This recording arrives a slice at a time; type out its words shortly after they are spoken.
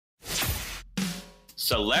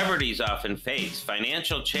Celebrities often face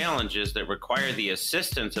financial challenges that require the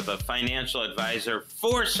assistance of a financial advisor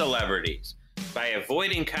for celebrities. By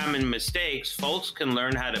avoiding common mistakes, folks can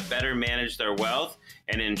learn how to better manage their wealth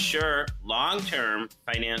and ensure long-term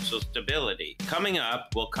financial stability. Coming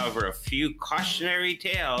up, we'll cover a few cautionary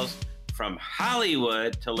tales from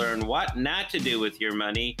Hollywood to learn what not to do with your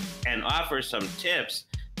money and offer some tips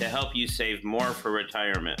to help you save more for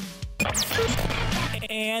retirement.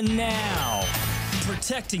 And now,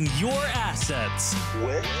 protecting your assets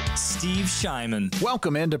with Steve Shyman.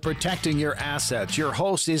 Welcome into Protecting Your Assets. Your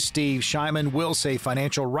host is Steve Shyman, Wilsey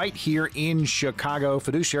Financial, right here in Chicago.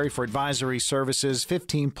 Fiduciary for advisory services,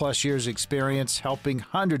 15 plus years experience helping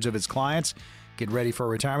hundreds of his clients get ready for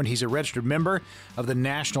retirement. He's a registered member of the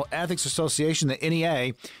National Ethics Association, the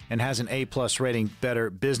NEA, and has an A-plus rating, Better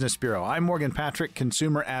Business Bureau. I'm Morgan Patrick,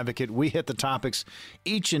 consumer advocate. We hit the topics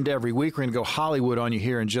each and every week. We're going to go Hollywood on you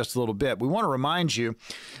here in just a little bit. We want to remind you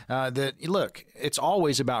that, look, it's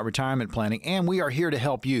always about retirement planning, and we are here to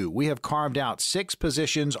help you. We have carved out 6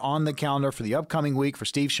 positions on the calendar for the upcoming week for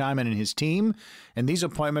Steve Shyman and his team, and these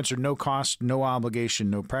appointments are no cost, no obligation,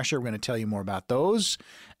 no pressure. We're going to tell you more about those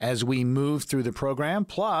as we move through the program,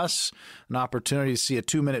 plus an opportunity to see a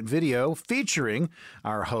 2-minute video featuring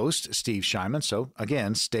our host, Steve Shyman. So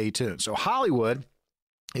again, stay tuned. So Hollywood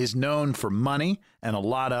is known for money and a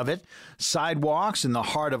lot of it. Sidewalks in the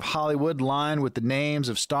heart of Hollywood lined with the names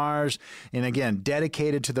of stars and, again,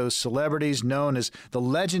 dedicated to those celebrities known as the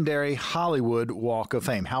legendary Hollywood Walk of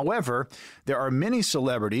Fame. However, there are many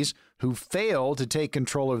celebrities who fail to take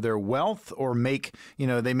control of their wealth or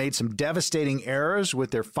they made some devastating errors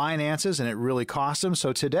with their finances and it really cost them.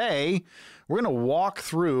 So today, we're going to walk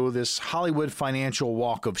through this Hollywood financial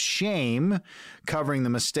walk of shame, covering the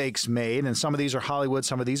mistakes made. And some of these are Hollywood,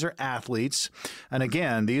 some of these are athletes. And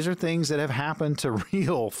again, these are things that have happened to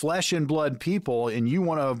real flesh and blood people, and you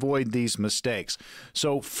want to avoid these mistakes.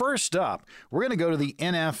 So first up, we're going to go to the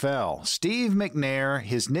NFL. Steve McNair,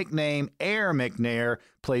 his nickname Air McNair,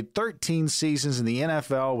 played 13 seasons in the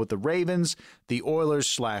NFL with the Ravens, the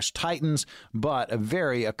Oilers/Titans, but a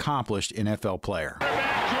very accomplished NFL player.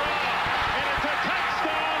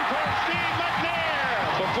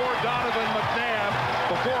 Before Donovan McNabb,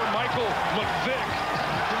 before Michael McVick,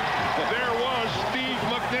 there was Steve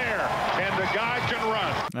McNair, and the guy can run.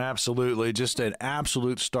 Absolutely. Just an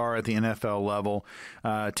absolute star at the NFL level.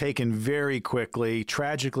 Taken very quickly,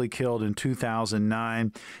 tragically killed in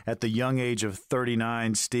 2009 at the young age of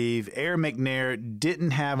 39, Steve. Air McNair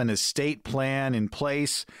didn't have an estate plan in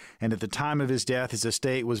place, and at the time of his death, his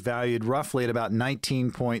estate was valued roughly at about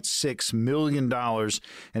 $19.6 million,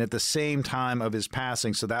 and at the same time of his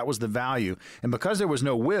passing, so that was the value. And because there was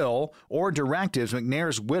no will or directives,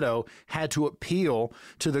 McNair's widow had to appeal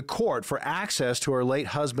to the court for access to her late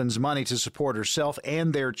husband's money to support herself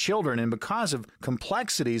and their children. And because of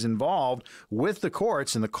complexities involved with the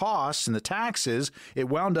courts and the costs and the taxes, it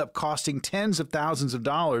wound up costing tens of thousands of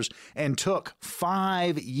dollars and took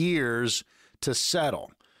 5 years to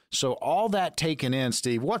settle. So all that taken in,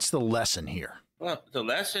 Steve, what's the lesson here? Well, the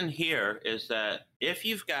lesson here is that if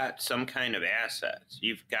you've got some kind of assets,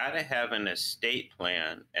 you've got to have an estate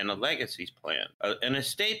plan and a legacy plan. An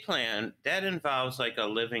estate plan, that involves like a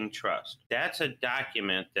living trust. That's a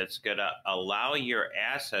document that's going to allow your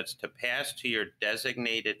assets to pass to your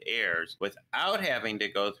designated heirs without having to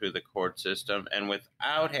go through the court system and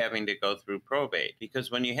without having to go through probate.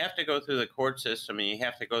 Because when you have to go through the court system and you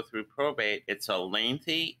have to go through probate, it's a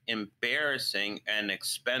lengthy, embarrassing, and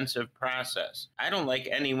expensive process. I don't like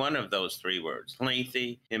any one of those 3 words.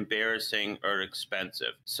 Lengthy, embarrassing, or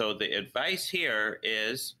expensive. So the advice here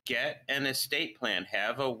is get an estate plan,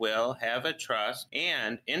 have a will, have a trust,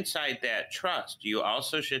 and inside that trust, you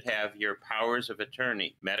also should have your powers of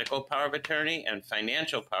attorney, medical power of attorney and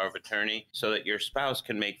financial power of attorney, so that your spouse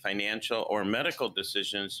can make financial or medical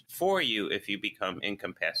decisions for you if you become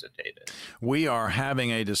incapacitated. We are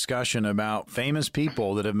having a discussion about famous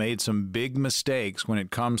people that have made some big mistakes when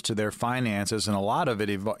it comes to their finances, and a lot of it,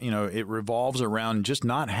 it revolves around just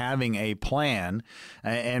not having a plan.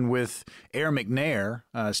 And with Air McNair,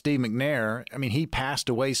 Steve McNair, I mean, he passed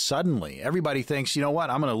away suddenly. Everybody thinks, you know what,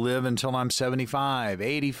 I'm going to live until I'm 75,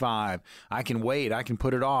 85. I can wait. I can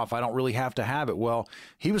put it off. I don't really have to have it. Well,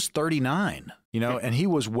 he was 39 and he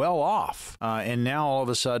was well off. And now all of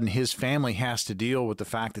a sudden his family has to deal with the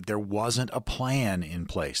fact that there wasn't a plan in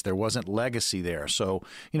place. There wasn't legacy there. So,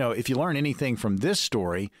 if you learn anything from this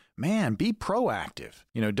story, man, be proactive.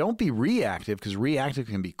 Don't be reactive, because reactive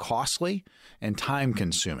can be costly and time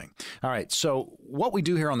consuming. All right. So what we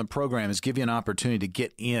do here on the program is give you an opportunity to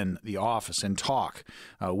get in the office and talk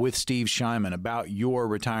with Steve Shyman about your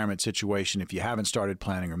retirement situation if you haven't started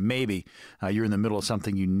planning, or maybe you're in the middle of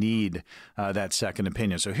something you need that second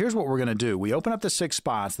opinion. So here's what we're going to do. We open up the 6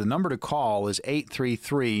 spots. The number to call is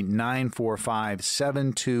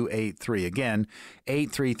 833-945-7283. Again,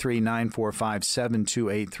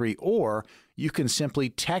 833-945-7283. Or you can simply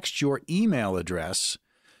text your email address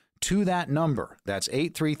to that number. That's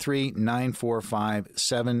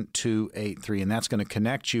 833-945-7283. And that's going to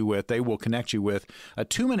connect you with, they will connect you with a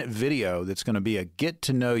 2-minute video that's going to be a get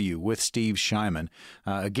to know you with Steve Shyman.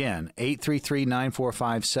 Again,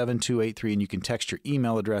 833-945-7283. And you can text your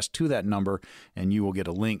email address to that number and you will get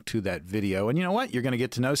a link to that video. And you know what? You're going to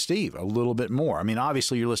get to know Steve a little bit more. I mean,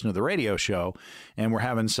 obviously you're listening to the radio show and we're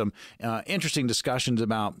having some interesting discussions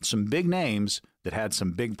about some big names that had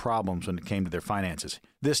some big problems when it came to their finances.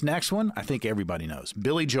 This next one, I think everybody knows.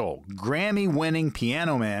 Billy Joel, Grammy-winning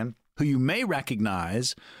piano man, who you may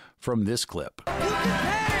recognize from this clip. You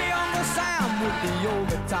can carry on the sound with the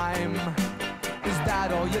overtime. Is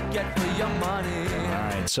that all you get for your money? All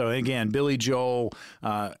right, so again, Billy Joel,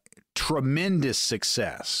 tremendous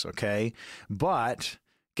success, okay? But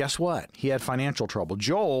guess what? He had financial trouble.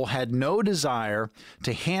 Joel had no desire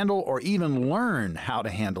to handle or even learn how to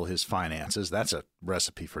handle his finances. That's a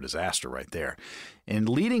recipe for disaster right there. And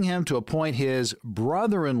leading him to appoint his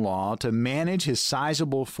brother-in-law to manage his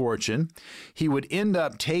sizable fortune, he would end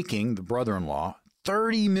up taking, the brother-in-law,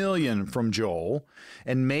 $30 million from Joel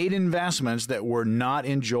and made investments that were not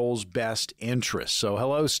in Joel's best interest. So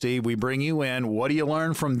hello, Steve. We bring you in. What do you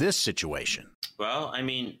learn from this situation? Well,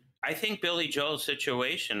 I think Billy Joel's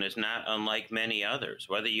situation is not unlike many others.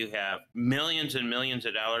 Whether you have millions and millions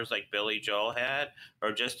of dollars like Billy Joel had,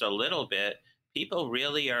 or just a little bit, people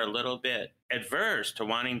really are a little bit adverse to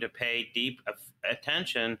wanting to pay deep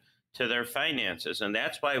attention to their finances. And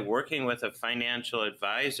that's why working with a financial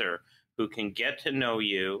advisor who can get to know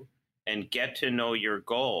you and get to know your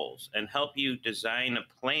goals and help you design a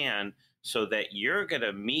plan so that you're going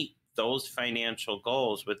to meet those financial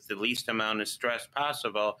goals with the least amount of stress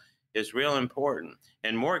possible is real important.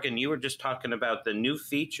 And Morgan, you were just talking about the new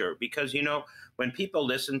feature, because, when people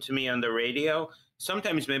listen to me on the radio,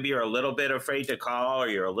 sometimes maybe you're a little bit afraid to call or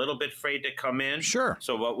you're a little bit afraid to come in. Sure.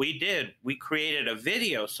 So what we did, we created a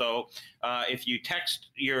video. So if you text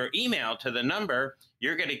your email to the number,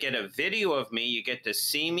 you're going to get a video of me. You get to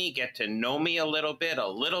see me, get to know me a little bit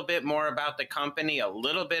more about the company, a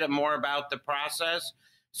little bit more about the process,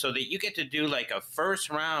 so that you get to do like a first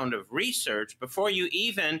round of research before you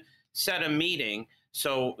even set a meeting.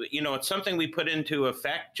 So, it's something we put into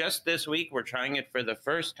effect just this week. We're trying it for the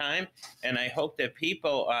first time. And I hope that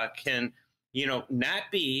people can, not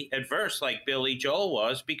be adverse like Billy Joel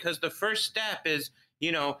was, because the first step is,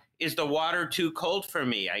 is the water too cold for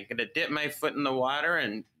me? I'm going to dip my foot in the water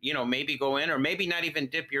and, maybe go in, or maybe not even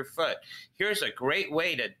dip your foot. Here's a great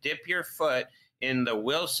way to dip your foot in the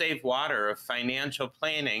will save water of financial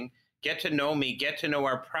planning. Get to know me, get to know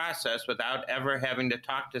our process without ever having to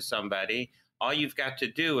talk to somebody. All you've got to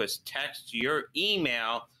do is text your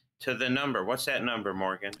email to the number. What's that number,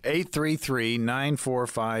 Morgan?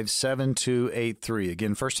 833-945-7283.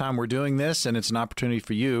 Again, first time we're doing this, and it's an opportunity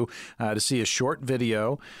for you to see a short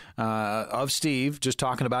video of Steve just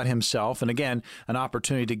talking about himself. And again, an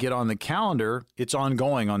opportunity to get on the calendar. It's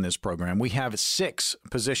ongoing on this program. We have 6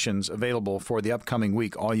 positions available for the upcoming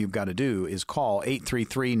week. All you've got to do is call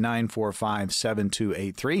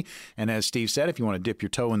 833-945-7283. And as Steve said, if you want to dip your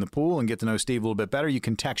toe in the pool and get to know Steve a little bit better, you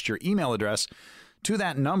can text your email address to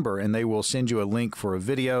that number, and they will send you a link for a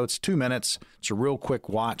video. It's 2 minutes. It's a real quick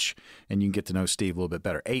watch, and you can get to know Steve a little bit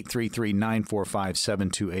better.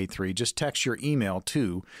 833-945-7283. Just text your email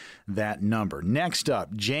to that number. Next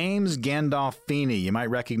up, James Gandolfini. You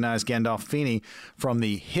might recognize Gandolfini from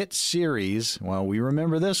the hit series, well, we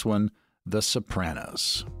remember this one, The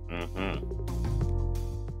Sopranos.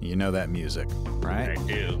 Mm-hmm. You know that music, right? I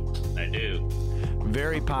do.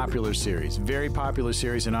 Very popular series,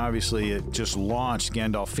 and obviously it just launched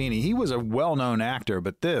Gandolfini. He was a well-known actor,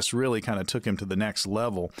 but this really kind of took him to the next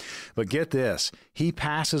level. But get this, he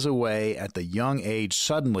passes away at the young age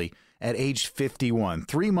suddenly at age 51.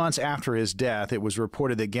 3 months after his death, it was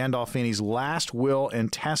reported that Gandolfini's last will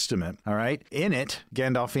and testament, all right, in it,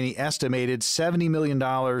 Gandolfini estimated $70 million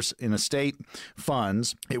in estate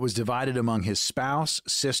funds. It was divided among his spouse,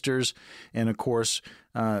 sisters, and of course,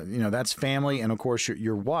 that's family, and of course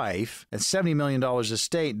your wife. At $70 million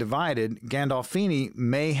estate divided, Gandolfini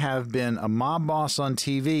may have been a mob boss on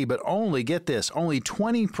TV, but only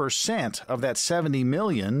 20% of that $70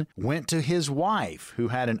 million went to his wife, who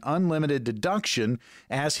had an unlimited deduction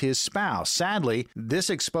as his spouse. Sadly, this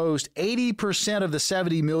exposed 80% of the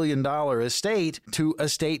 $70 million estate to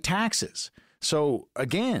estate taxes. So,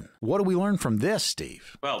 again, what do we learn from this,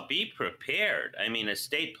 Steve? Well, be prepared. I mean,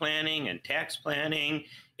 estate planning and tax planning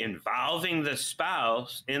involving the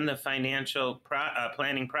spouse in the financial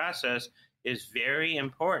planning process is very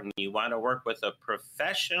important. You want to work with a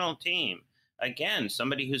professional team. Again,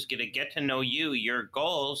 somebody who's going to get to know you, your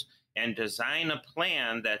goals, and design a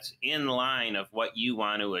plan that's in line of what you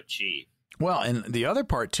want to achieve. Well, and the other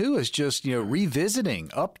part, too, is just, revisiting,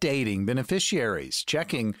 updating beneficiaries,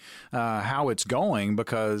 checking how it's going,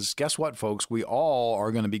 because guess what, folks? We all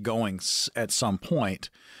are going to be going at some point.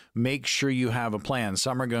 Make sure you have a plan.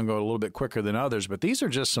 Some are going to go a little bit quicker than others, but these are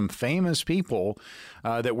just some famous people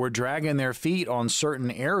that were dragging their feet on certain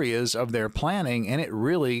areas of their planning, and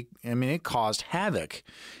it caused havoc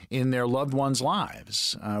in their loved ones'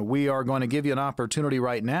 lives. We are going to give you an opportunity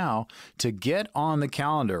right now to get on the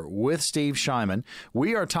calendar with Steve Shyman.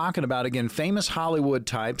 We are talking about, again, famous Hollywood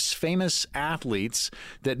types, famous athletes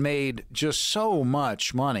that made just so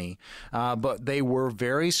much money, but they were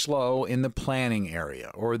very slow in the planning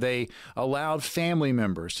area, or they allowed family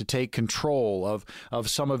members to take control of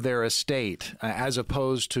some of their estate, as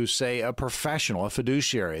opposed to, say, a professional, a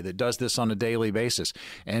fiduciary that does this on a daily basis.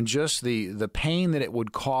 And just the pain that it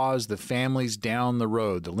would cause the families down the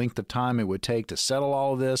road, the length of time it would take to settle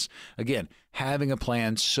all of this. Again, having a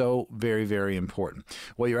plan, so very, very important.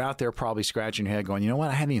 Well, you're out there probably scratching your head going, you know what,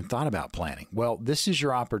 I hadn't even thought about planning. Well, this is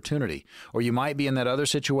your opportunity. Or you might be in that other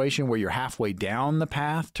situation where you're halfway down the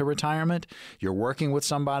path to retirement. You're working with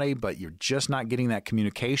somebody, but you're just not getting that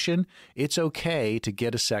communication. It's okay to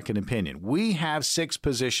get a second opinion. We have 6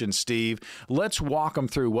 positions, Steve. Let's walk them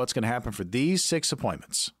through what's going to happen for these 6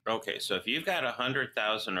 appointments. Okay, so if you've got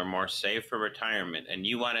 $100,000 or more saved for retirement and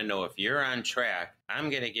you want to know if you're on track, I'm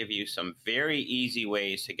going to give you some very easy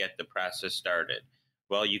ways to get the process started.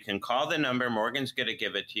 Well, you can call the number. Morgan's going to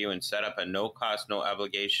give it to you and set up a no cost, no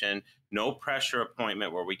obligation, no pressure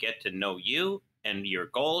appointment where we get to know you and your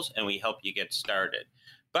goals and we help you get started.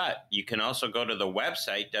 But you can also go to the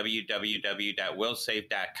website,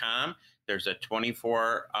 www.willsave.com. There's a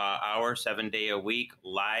 24-hour, 7-day-a-week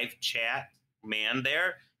live chat man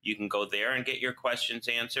there. You can go there and get your questions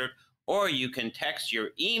answered, or you can text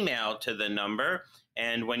your email to the number.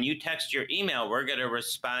 And when you text your email, we're going to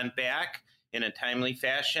respond back in a timely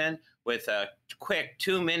fashion with a quick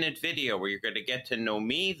 2-minute video where you're going to get to know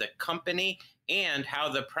me, the company, and how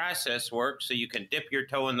the process works so you can dip your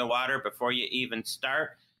toe in the water before you even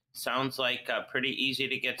start. Sounds like pretty easy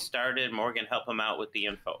to get started. Morgan, help them out with the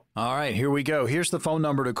info. All right, here we go. Here's the phone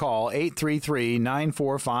number to call,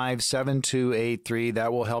 833-945-7283.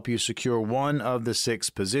 That will help you secure one of the 6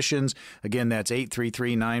 positions. Again, that's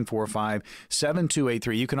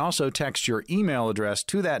 833-945-7283. You can also text your email address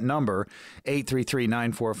to that number,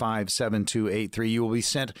 833-945-7283. You will be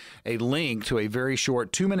sent a link to a very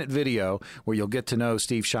short 2-minute video where you'll get to know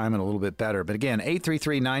Steve Shyman a little bit better. But again,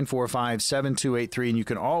 833-945-7283, and you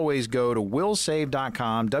can always go to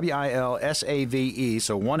willsave.com, W-I-L-S-A-V-E,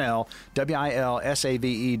 so 1L,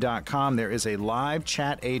 WILSAVE.com. There is a live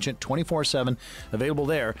chat agent 24/7 available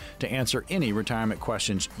there to answer any retirement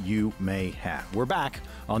questions you may have. We're back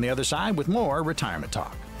on the other side with more Retirement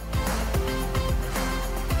Talk.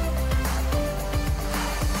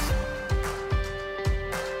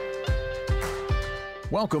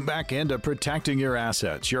 Welcome back into Protecting Your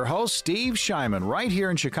Assets. Your host, Steve Shyman, right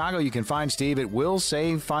here in Chicago. You can find Steve at Will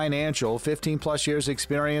Save Financial, 15-plus years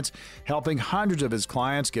experience, helping hundreds of his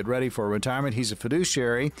clients get ready for retirement. He's a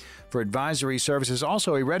fiduciary for advisory services,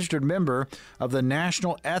 also a registered member of the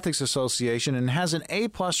National Ethics Association, and has an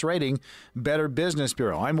A-plus rating, Better Business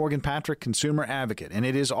Bureau. I'm Morgan Patrick, consumer advocate, and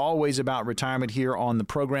it is always about retirement here on the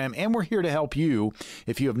program, and we're here to help you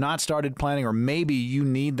if you have not started planning, or maybe you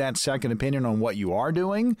need that second opinion on what you are doing.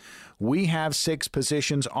 We have 6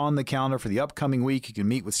 positions on the calendar for the upcoming week. You can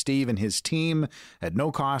meet with Steve and his team at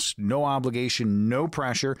no cost, no obligation, no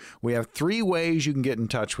pressure. We have 3 ways you can get in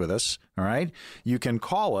touch with us. All right. You can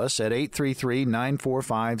call us at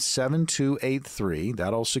 833-945-7283.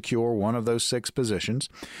 That'll secure one of those 6 positions.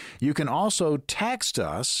 You can also text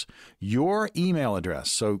us your email address.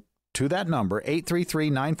 So to that number,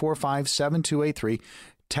 833-945-7283.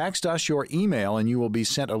 Text us your email, and you will be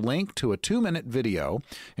sent a link to a 2-minute video,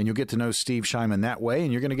 and you'll get to know Steve Shyman that way,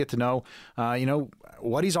 and you're going to get to know,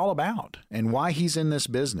 what he's all about and why he's in this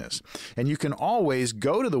business. And you can always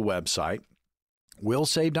go to the website,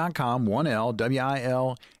 willsave.com,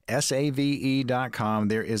 1L, WILSAVE.com.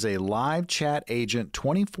 There is a live chat agent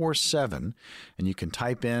 24/7, and you can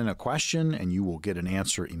type in a question and you will get an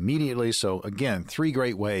answer immediately. So again, 3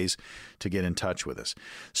 great ways to get in touch with us.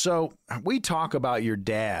 So we talk about your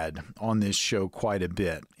dad on this show quite a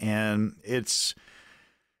bit, and it's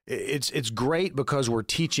great because we're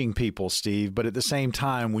teaching people, Steve, but at the same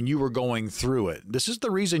time, when you were going through it, this is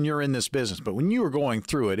the reason you're in this business, but when you were going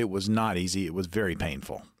through it, it was not easy. It was very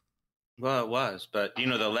painful. Well, it was, but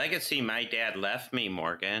the legacy my dad left me,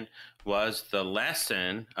 Morgan, was the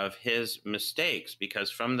lesson of his mistakes,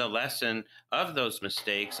 because from the lesson of those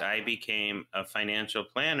mistakes, I became a financial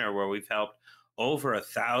planner where we've helped over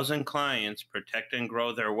 1,000 clients protect and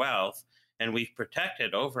grow their wealth. And we've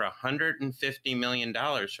protected over $150 million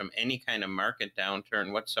from any kind of market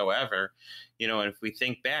downturn whatsoever. And if we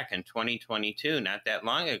think back in 2022, not that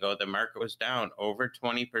long ago, the market was down over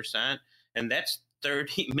 20%. And that's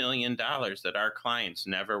 $30 million that our clients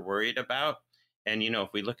never worried about. And,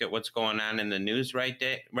 if we look at what's going on in the news right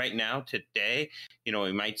now, today,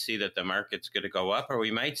 we might see that the market's going to go up, or we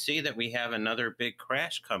might see that we have another big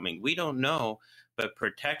crash coming. We don't know. But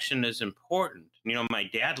protection is important. My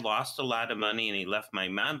dad lost a lot of money, and he left my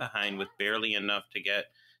mom behind with barely enough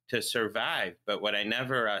to survive. But what I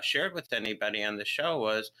never shared with anybody on the show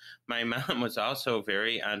was my mom was also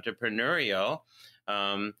very entrepreneurial.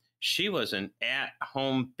 She was an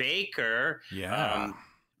at-home baker. Yeah.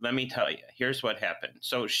 Let me tell you, here's what happened.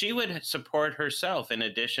 So she would support herself in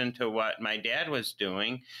addition to what my dad was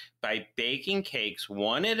doing by baking cakes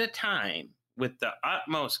one at a time, with the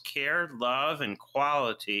utmost care, love, and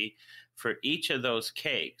quality for each of those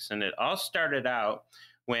cakes. And it all started out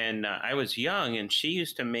when I was young, and she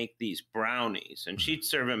used to make these brownies, and she'd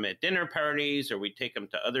serve them at dinner parties, or we'd take them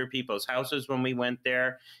to other people's houses when we went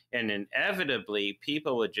there. And inevitably,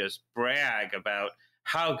 people would just brag about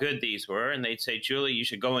how good these were, and they'd say, Julie, you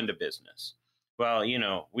should go into business. Well,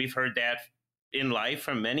 we've heard that in life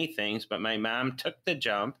from many things, but my mom took the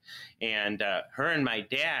jump, and her and my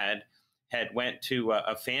dad had went to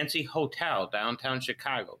a fancy hotel downtown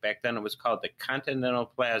Chicago. Back then it was called the Continental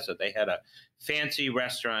Plaza. They had a fancy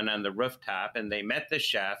restaurant on the rooftop, and they met the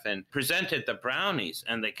chef and presented the brownies,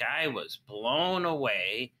 and the guy was blown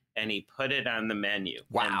away, and he put it on the menu.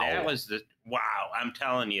 Wow. And that was I'm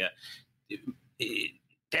telling you,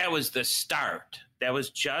 that was the start. That was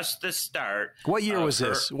just the start. What year was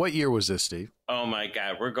this? What year was this, Steve? Oh my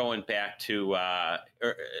God, we're going back to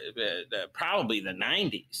probably the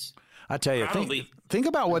 90s. I tell you, think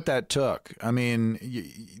about what that took. I mean,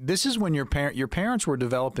 this is when your parents were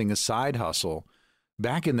developing a side hustle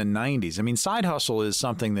back in the 90s. I mean, side hustle is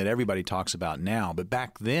something that everybody talks about now, but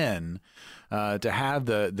back then, to have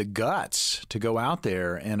the guts to go out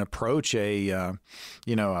there and approach a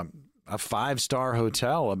 5-star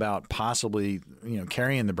hotel about possibly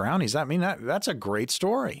carrying the brownies. I mean, that's a great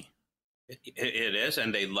story. It is,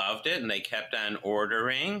 and they loved it, and they kept on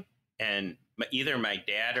ordering, and either my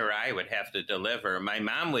dad or I would have to deliver. My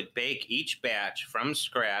mom would bake each batch from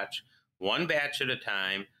scratch, one batch at a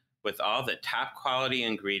time, with all the top quality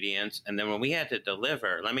ingredients. And then when we had to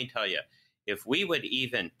deliver, let me tell you, if we would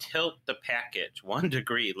even tilt the package 1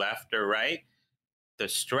 degree left or right, the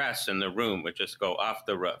stress in the room would just go off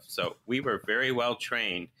the roof. So we were very well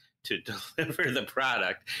trained to deliver the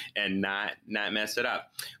product and not mess it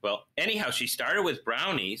up. Well, anyhow, she started with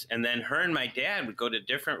brownies, and then her and my dad would go to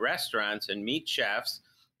different restaurants and meet chefs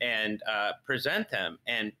and present them.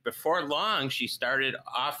 And before long, she started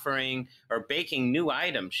offering or baking new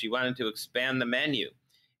items. She wanted to expand the menu.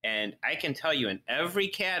 And I can tell you, in every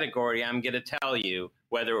category I'm going to tell you,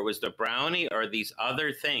 whether it was the brownie or these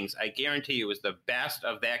other things, I guarantee you it was the best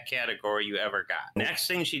of that category you ever got. Next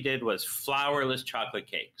thing she did was flourless chocolate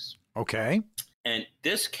cakes. Okay. And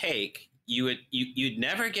this cake, you'd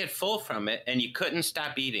never get full from it, and you couldn't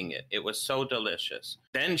stop eating it. It was so delicious.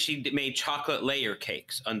 Then she made chocolate layer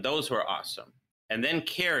cakes, and those were awesome. And then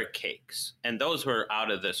carrot cakes, and those were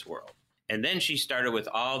out of this world. And then she started with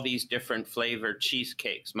all these different flavored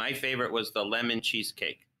cheesecakes. My favorite was the lemon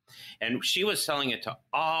cheesecake. And she was selling it to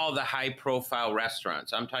all the high-profile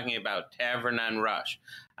restaurants. I'm talking about Tavern on Rush.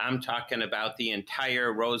 I'm talking about the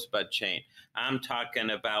entire Rosebud chain. I'm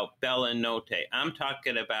talking about Bella Notte. I'm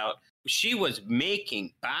talking about, she was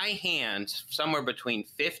making by hand somewhere between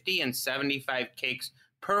 50 and 75 cakes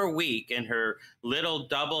per week in her little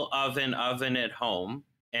double oven at home.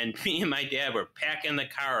 And me and my dad were packing the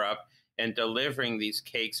car up and delivering these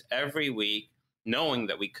cakes every week, knowing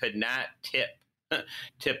that we could not tip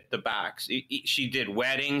the box. She did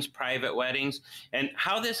weddings, private weddings. And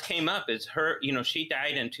how this came up is her, she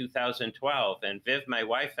died in 2012. And Viv, my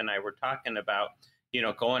wife, and I were talking about,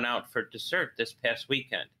 going out for dessert this past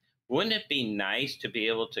weekend. Wouldn't it be nice to be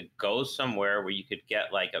able to go somewhere where you could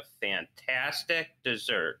get like a fantastic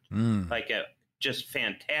dessert, just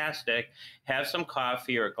fantastic, have some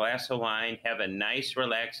coffee or a glass of wine, have a nice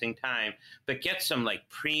relaxing time, but get some like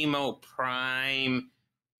primo prime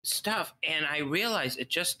stuff. And I realized it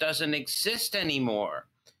just doesn't exist anymore.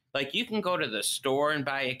 Like, you can go to the store and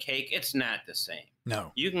buy a cake. It's not the same.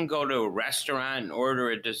 No. You can go to a restaurant and order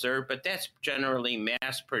a dessert, but that's generally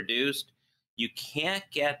mass produced. You can't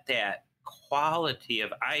get that quality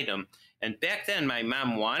of item. And back then, my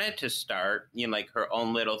mom wanted to start, like her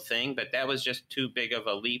own little thing, but that was just too big of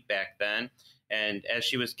a leap back then. And as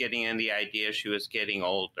she was getting in the idea, she was getting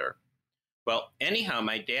older. Well, anyhow,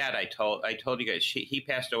 my dad, I told you guys, he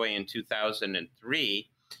passed away in 2003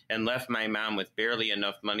 and left my mom with barely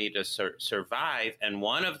enough money to survive. And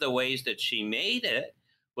one of the ways that she made it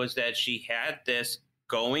was that she had this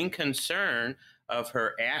going concern of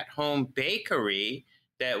her at-home bakery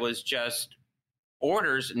that was just,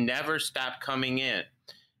 orders never stopped coming in.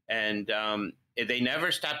 And they never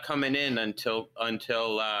stopped coming in until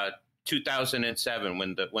 2007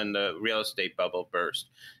 when the real estate bubble burst.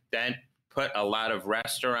 Then put a lot of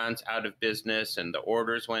restaurants out of business and the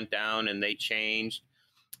orders went down and they changed.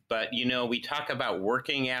 But, we talk about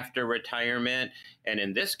working after retirement. And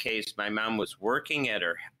in this case, my mom was working at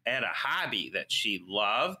a hobby that she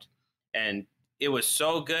loved. And it was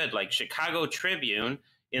so good. Like Chicago Tribune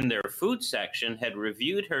in their food section had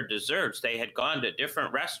reviewed her desserts. They had gone to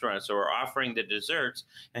different restaurants that were offering the desserts.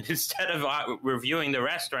 And instead of reviewing the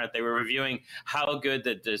restaurant, they were reviewing how good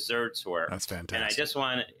the desserts were. That's fantastic.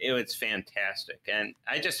 And it was fantastic. And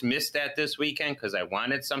I just missed that this weekend because I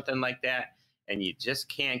wanted something like that. And you just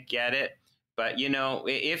can't get it. But,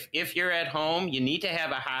 if you're at home, you need to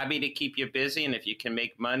have a hobby to keep you busy. And if you can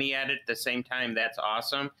make money at it at the same time, that's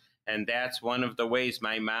awesome. And that's one of the ways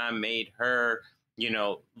my mom made her,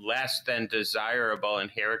 less than desirable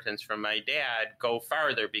inheritance from my dad go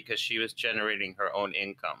farther because she was generating her own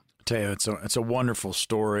income. I tell you, it's a wonderful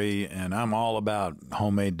story, and I'm all about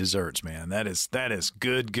homemade desserts, man. That is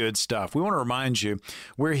good stuff. We want to remind you,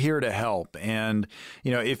 we're here to help. And,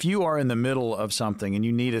 if you are in the middle of something and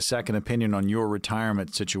you need a second opinion on your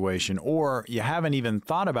retirement situation, or you haven't even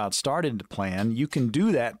thought about starting to plan, you can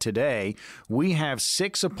do that today. We have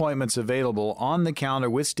 6 appointments available on the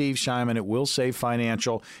calendar with Steve Shyman at Will Save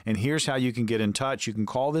Financial. And here's how you can get in touch. You can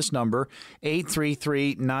call this number,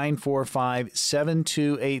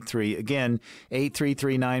 833-945-7283. Again,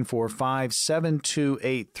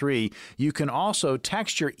 833-945-7283. You can also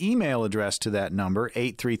text your email address to that number,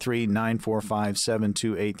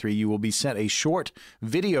 833-945-7283. You will be sent a short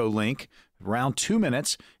video link, around 2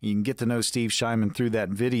 minutes. You can get to know Steve Shyman through that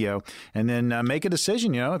video and then make a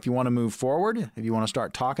decision, if you want to move forward, if you want to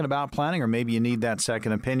start talking about planning, or maybe you need that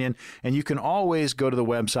second opinion. And you can always go to the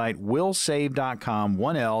website, willsave.com,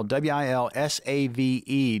 1L,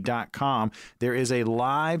 WILSAVE.com. There is a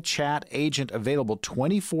live chat agent available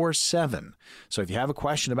 24/7. So if you have a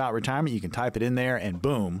question about retirement, you can type it in there and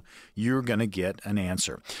boom, you're going to get an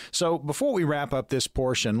answer. So before we wrap up this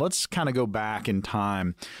portion, let's kind of go back in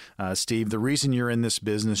time, Steve. The reason you're in this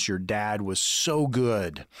business, your dad was so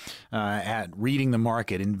good at reading the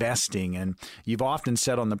market, investing, and you've often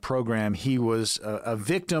said on the program he was a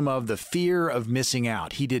victim of the fear of missing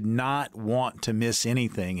out. He did not want to miss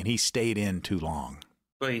anything, and he stayed in too long.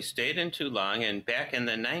 Well, he stayed in too long, and back in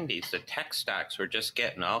the 90s, the tech stocks were just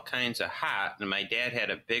getting all kinds of hot, and my dad had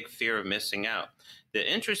a big fear of missing out. The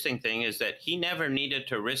interesting thing is that he never needed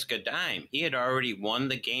to risk a dime. He had already won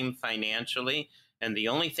the game financially, and the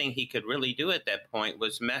only thing he could really do at that point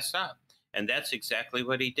was mess up. And that's exactly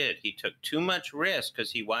what he did. He took too much risk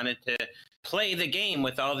because he wanted to play the game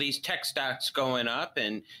with all these tech stocks going up,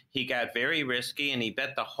 and he got very risky, and he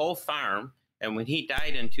bet the whole farm. And when he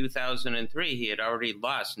died in 2003, he had already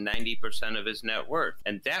lost 90% of his net worth.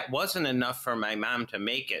 And that wasn't enough for my mom to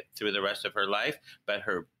make it through the rest of her life. But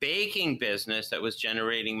her baking business that was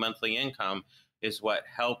generating monthly income is what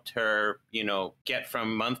helped her, get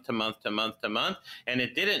from month to month to month to month. And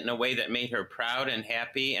it did it in a way that made her proud and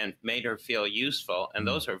happy and made her feel useful. And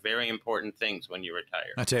those are very important things when you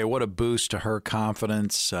retire. I tell you, what a boost to her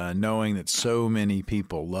confidence, knowing that so many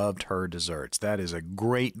people loved her desserts. That is a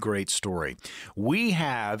great, great story. We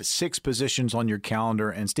have 6 positions on your calendar.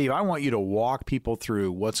 And Steve, I want you to walk people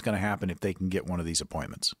through what's going to happen if they can get one of these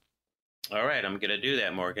appointments. All right, I'm going to do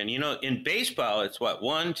that, Morgan. You know, in baseball, it's what,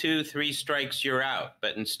 1, 2, 3 strikes, you're out.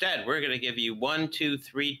 But instead, we're going to give you 1, 2,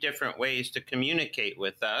 3 different ways to communicate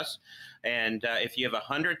with us. And if you have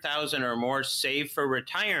 100,000 or more saved for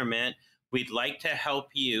retirement, we'd like to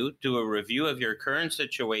help you do a review of your current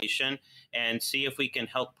situation and see if we can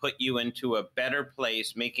help put you into a better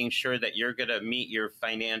place, making sure that you're going to meet your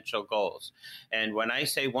financial goals. And when I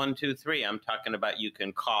say 1, 2, 3, I'm talking about you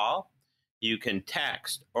can call, you can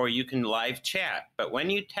text, or you can live chat. But when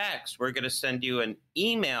you text, we're going to send you an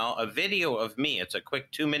email, a video of me. It's a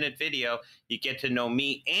quick 2-minute video. You get to know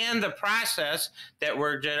me and the process that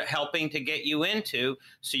we're helping to get you into.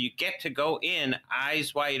 So you get to go in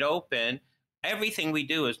eyes wide open. Everything we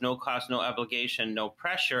do is no cost, no obligation, no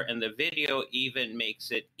pressure, and the video even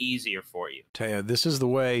makes it easier for you. Tell you, this is the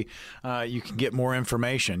way you can get more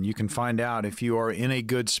information. You can find out if you are in a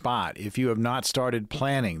good spot. If you have not started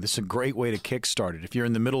planning, this is a great way to kickstart it. If you're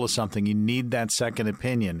in the middle of something, you need that second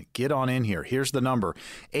opinion, get on in here. Here's the number,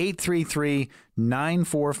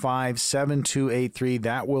 833-945-7283.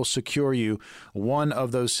 That will secure you one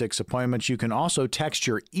of those 6 appointments. You can also text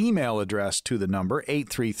your email address to the number,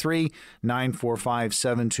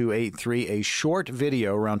 833-945-7283. A short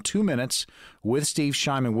video, around 2 minutes, with Steve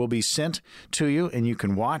Shyman will be sent to you, and you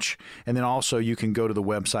can watch. And then also you can go to the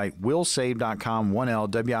website, willsave.com, 1L,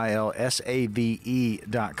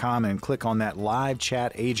 WILSAVE.com, and click on that live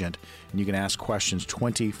chat agent, and you can ask questions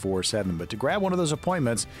 24/7. But to grab one of those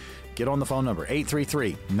appointments, get on the phone number,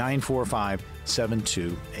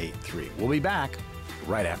 833-945-7283. We'll be back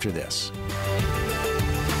right after this.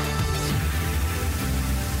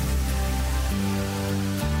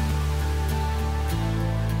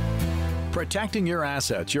 Protecting your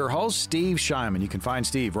assets. Your host, Steve Shyman. You can find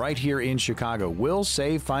Steve right here in Chicago. Will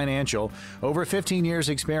Save Financial. Over 15 years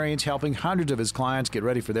experience helping hundreds of his clients get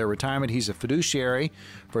ready for their retirement. He's a fiduciary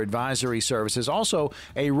for advisory services. Also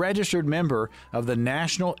a registered member of the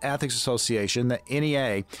National Ethics Association, the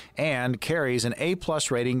NEA, and carries an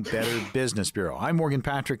A-plus rating, Better Business Bureau. I'm Morgan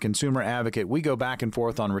Patrick, consumer advocate. We go back and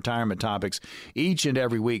forth on retirement topics each and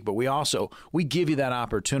every week, but we give you that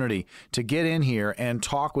opportunity to get in here and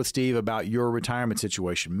talk with Steve about your retirement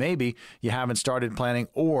situation. Maybe you haven't started planning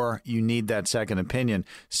or you need that second opinion.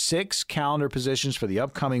 6 calendar positions for the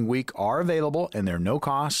upcoming week are available, and they're no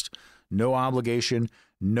cost, no obligation,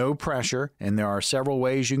 no pressure, and there are several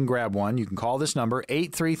ways you can grab one. You can call this number,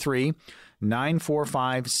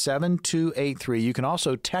 833-945-7283. You can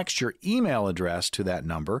also text your email address to that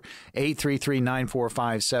number,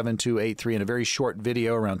 833-945-7283, in a very short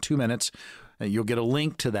video, around 2 minutes. You'll get a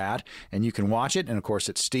link to that, and you can watch it. And, of course,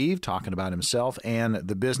 it's Steve talking about himself and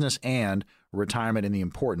the business and retirement and the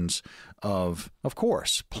importance of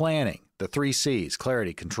course, planning. The 3 C's,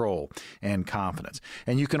 clarity, control, and confidence.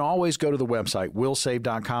 And you can always go to the website,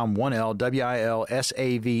 willsave.com, 1L,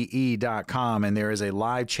 WILSAVE.com, and there is a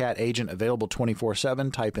live chat agent available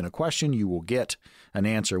 24/7. Type in a question, you will get an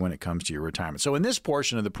answer when it comes to your retirement. So in this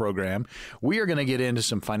portion of the program, we are going to get into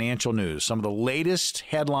some financial news, some of the latest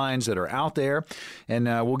headlines that are out there, and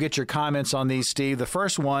we'll get your comments on these, Steve. The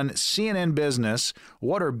first one, CNN Business.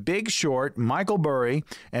 What are Big Short, Michael Burry,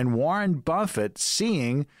 and Warren Buffett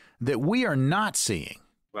seeing that we are not seeing?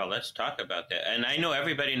 Well, let's talk about that. And I know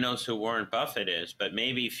everybody knows who Warren Buffett is, but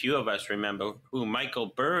maybe few of us remember who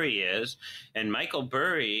Michael Burry is. And Michael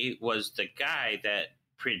Burry was the guy that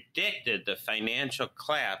predicted the financial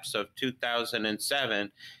collapse of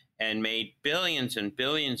 2007 and made billions and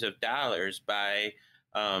billions of dollars by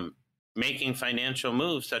making financial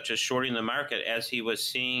moves such as shorting the market as he was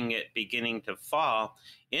seeing it beginning to fall.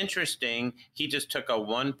 Interesting, he just took a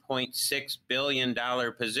 $1.6 billion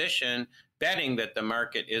position betting that the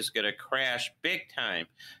market is going to crash big time.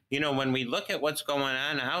 You know, when we look at what's going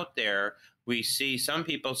on out there, we see some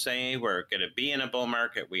people saying we're going to be in a bull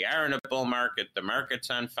market. We are in a bull market. The market's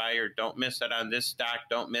on fire. Don't miss it on this stock.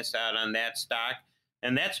 Don't miss out on that stock.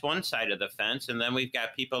 And that's one side of the fence. And then we've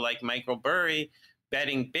got people like Michael Burry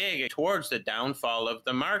betting big towards the downfall of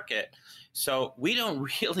the market. So we don't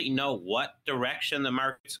really know what direction the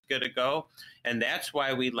market's going to go. And that's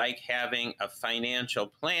why we like having a financial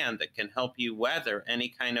plan that can help you weather any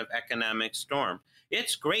kind of economic storm.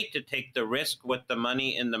 It's great to take the risk with the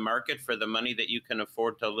money in the market for the money that you can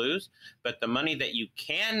afford to lose, but the money that you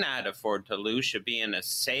cannot afford to lose should be in a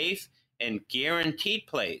safe and guaranteed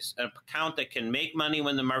place, an account that can make money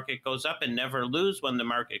when the market goes up and never lose when the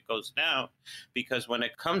market goes down. Because when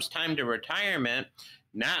it comes time to retirement,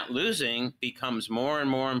 not losing becomes more and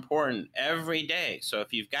more important every day. So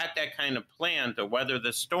if you've got that kind of plan to weather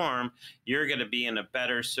the storm, you're going to be in a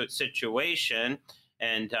better situation.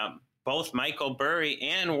 And both Michael Burry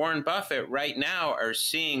and Warren Buffett right now are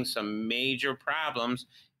seeing some major problems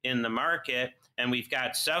in the market. And we've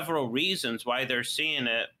got several reasons why they're seeing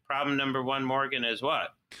it. Problem number one, Morgan, is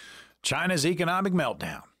what? China's economic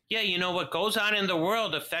meltdown. Yeah, you know, what goes on in the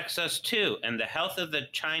world affects us too. And the health of the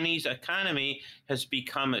Chinese economy has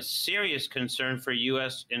become a serious concern for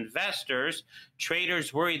U.S. investors.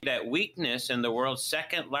 Traders worry that weakness in the world's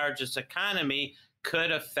second largest economy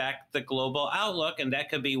could affect the global outlook. And that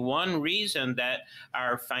could be one reason that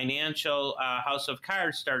our financial house of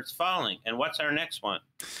cards starts falling. And what's our next one?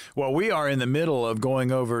 Well, we are in the middle of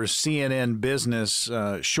going over CNN Business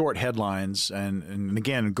short headlines and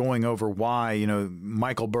again, going over why,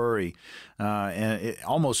 Michael Burry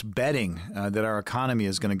almost betting that our economy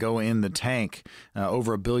is going to go in the tank,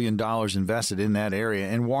 over $1 billion invested in that area.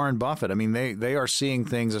 And Warren Buffett, I mean, they are seeing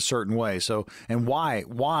things a certain way. So, and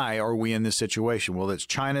why are we in this situation? Well, it's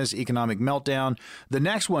China's economic meltdown. The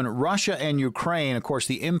next one, Russia and Ukraine, of course,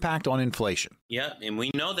 the impact on inflation. Yeah, and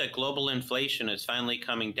we know that global inflation is finally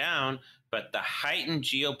coming down, but the heightened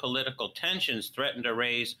geopolitical tensions threaten to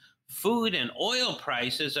raise food and oil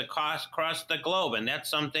prices across the globe. And that's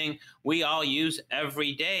something we all use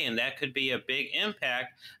every day. And that could be a big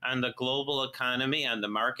impact on the global economy, on the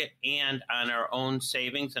market, and on our own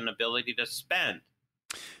savings and ability to spend.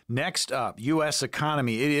 Next up, U.S.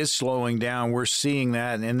 economy. It is slowing down. We're seeing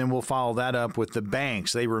that. And then we'll follow that up with the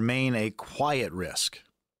banks. They remain a quiet risk.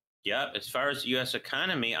 Yeah, as far as the U.S.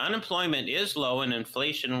 economy, unemployment is low and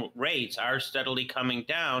inflation rates are steadily coming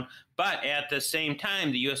down. But at the same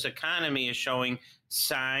time, the U.S. economy is showing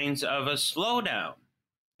signs of a slowdown.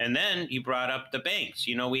 And then you brought up the banks.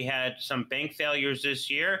 You know, we had some bank failures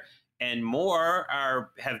this year, and more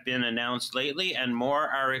have been announced lately, and more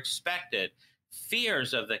are expected.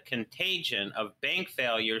 Fears of the contagion of bank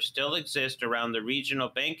failure still exist around the regional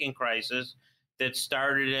banking crisis that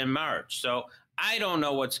started in March. So I don't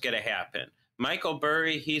know what's going to happen. Michael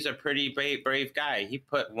Burry, he's a pretty brave guy. He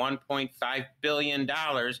put $1.5 billion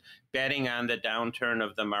betting on the downturn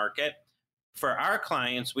of the market. For our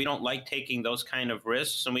clients, we don't like taking those kind of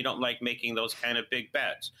risks, and we don't like making those kind of big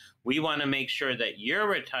bets. We want to make sure that your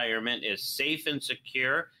retirement is safe and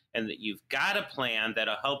secure, and that you've got a plan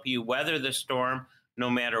that'll help you weather the storm no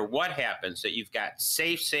matter what happens, that you've got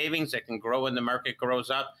safe savings that can grow when the market grows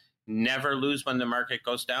up, never lose when the market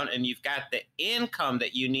goes down, and you've got the income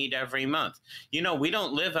that you need every month. You know, we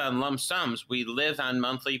don't live on lump sums. We live on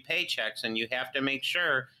monthly paychecks, and you have to make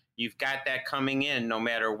sure you've got that coming in no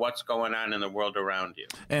matter what's going on in the world around you.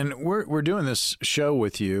 And we're doing this show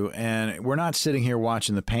with you, and we're not sitting here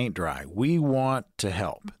watching the paint dry. We want to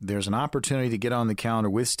help. There's an opportunity to get on the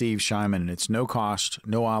calendar with Steve Shyman, and it's no cost,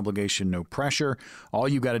 no obligation, no pressure. All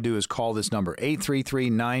you got to do is call this number,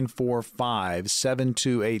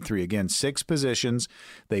 833-945-7283. Again, 6 positions.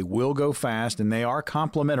 They will go fast, and they are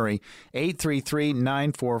complimentary.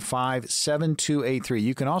 833-945-7283.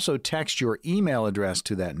 You can also text your email address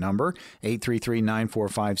to that number,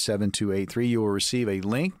 833-945-7283. You will receive a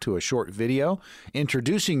link to a short video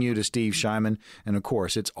introducing you to Steve Shyman. And of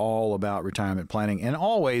course, it's all about retirement planning. And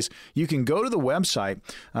always, you can go to the website.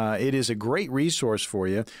 It is a great resource for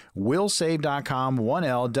you. Willsave.com,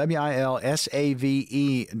 1L,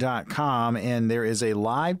 WILSAVE.com. And there is a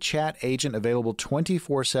live chat agent available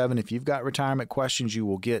 24/7. If you've got retirement questions, you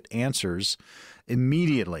will get answers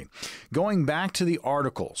immediately. Going back to the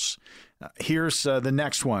articles, here's the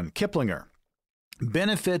next one. Kiplinger.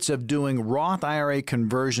 Benefits of doing Roth IRA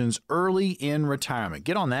conversions early in retirement.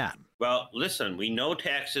 Get on that. Well, listen, we know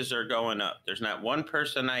taxes are going up. There's not one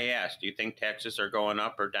person I asked, do you think taxes are going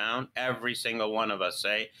up or down? Every single one of us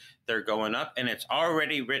say they're going up. And it's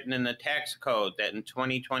already written in the tax code that in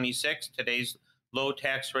 2026, today's low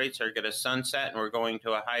tax rates are going to sunset and we're going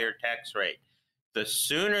to a higher tax rate. The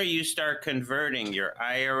sooner you start converting your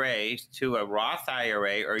IRA to a Roth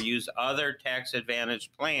IRA or use other tax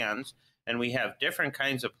advantage plans, and we have different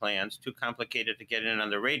kinds of plans, too complicated to get in on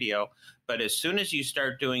the radio, but as soon as you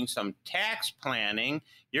start doing some tax planning,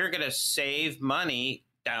 you're going to save money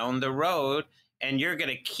down the road, and you're going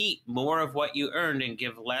to keep more of what you earned and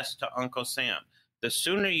give less to Uncle Sam. The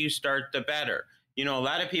sooner you start, the better. You know, a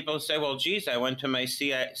lot of people say, well, geez, I went to my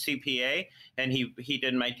CPA and he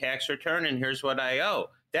did my tax return and here's what I owe.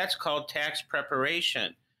 That's called tax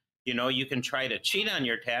preparation. You know, you can try to cheat on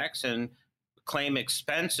your tax and claim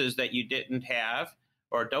expenses that you didn't have,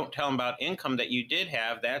 or don't tell them about income that you did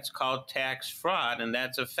have. That's called tax fraud, and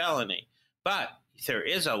that's a felony. But there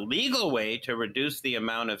is a legal way to reduce the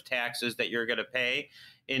amount of taxes that you're going to pay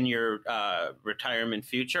in your retirement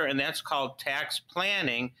future, and that's called tax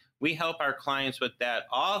planning. We help our clients with that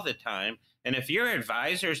all the time. And if your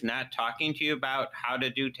advisor's not talking to you about how to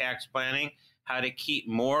do tax planning, how to keep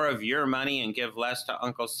more of your money and give less to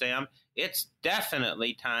Uncle Sam, it's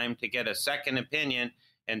definitely time to get a second opinion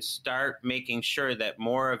and start making sure that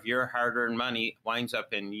more of your hard-earned money winds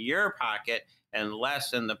up in your pocket and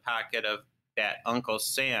less in the pocket of that Uncle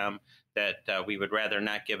Sam that we would rather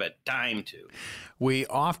not give a dime to. We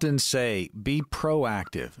often say be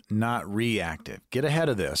proactive, not reactive. Get ahead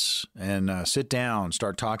of this and sit down,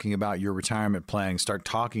 start talking about your retirement planning, start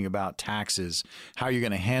talking about taxes, how you're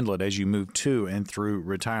going to handle it as you move to and through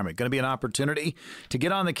retirement. Going to be an opportunity to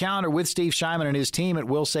get on the calendar with Steve Shyman and his team at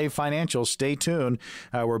Will Save Financial. Stay tuned.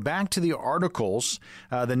 We're back to the articles.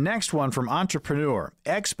 The next one from Entrepreneur.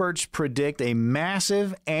 Experts predict a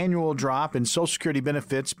massive annual drop in Social Security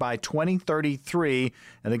benefits by 2033,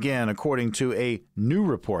 and again, according to a new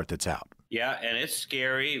report that's out. Yeah, and it's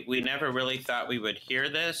scary. We never really thought we would hear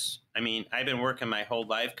this. I mean, I've been working my whole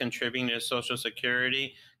life contributing to Social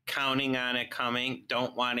Security, counting on it coming,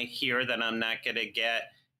 don't want to hear that I'm not going to get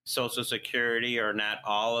Social Security or not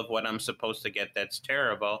all of what I'm supposed to get. That's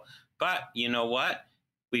terrible. But you know what?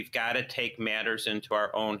 We've got to take matters into our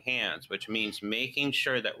own hands, which means making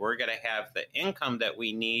sure that we're going to have the income that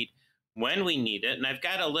we need when we need it. And I've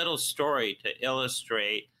got a little story to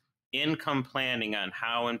illustrate income planning on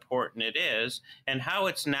how important it is and how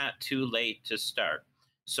it's not too late to start.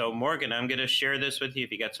 So, Morgan, I'm going to share this with you.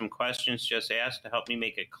 If you got some questions, just ask to help me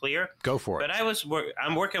make it clear. Go for it. But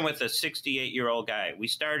I'm working with a 68-year-old guy. We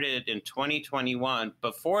started in 2021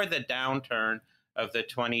 before the downturn of the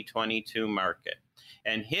 2022 market.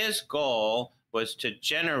 And his goal was to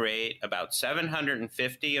generate about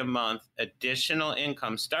 $750 a month additional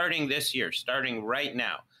income starting this year, starting right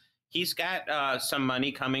now. He's got some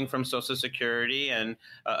money coming from Social Security and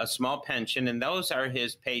a small pension, and those are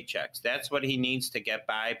his paychecks. That's what he needs to get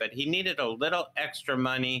by, but he needed a little extra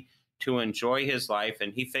money to enjoy his life,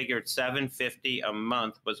 and he figured $750 a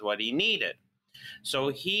month was what he needed. So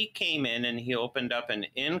he came in and he opened up an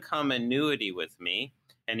income annuity with me,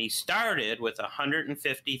 and he started with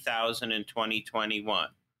 $150,000 in 2021.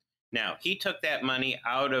 Now, he took that money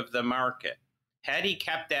out of the market. Had he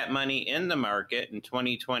kept that money in the market in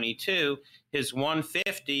 2022, his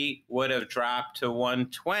 150 would have dropped to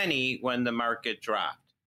 120 when the market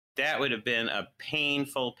dropped. That would have been a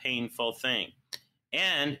painful, painful thing.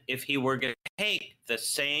 And if he were going to take the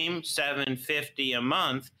same $750 a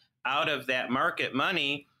month out of that market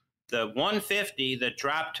money, the 150 that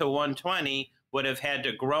dropped to 120 would have had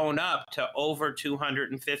to grown up to over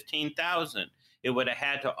 $215,000. It would have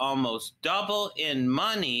had to almost double in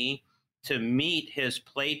money to meet his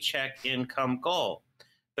paycheck income goal.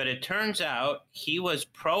 But it turns out he was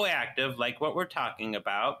proactive, like what we're talking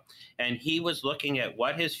about, and he was looking at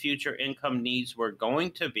what his future income needs were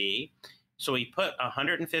going to be. So he put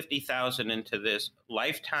 $150,000 into this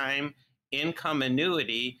lifetime income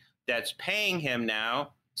annuity that's paying him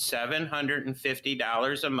now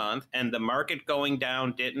 $750 a month, and the market going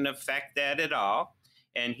down didn't affect that at all.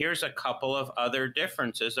 And here's a couple of other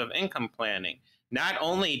differences of income planning. Not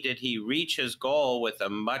only did he reach his goal with a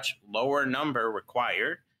much lower number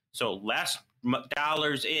required, so less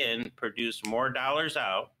dollars in produce more dollars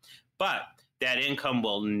out, but that income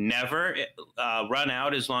will never run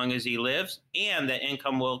out as long as he lives, and the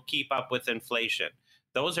income will keep up with inflation.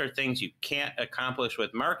 Those are things you can't accomplish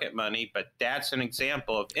with market money, but that's an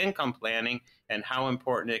example of income planning and how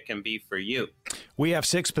important it can be for you. We have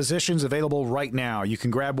 6 positions available right now. You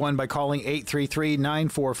can grab one by calling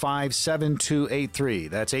 833-945-7283.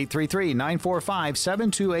 That's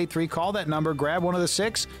 833-945-7283. Call that number, grab one of the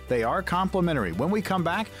 6. They are complimentary. When we come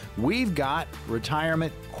back, we've got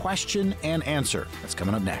retirement question and answer. That's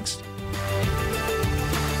coming up next.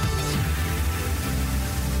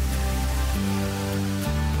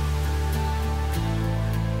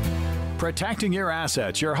 Protecting your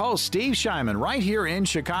assets. Your host, Steve Shyman, right here in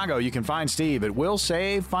Chicago. You can find Steve at Will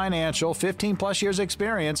Save Financial, 15-plus years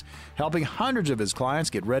experience, helping hundreds of his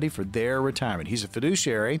clients get ready for their retirement. He's a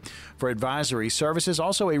fiduciary for advisory services,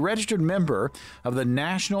 also a registered member of the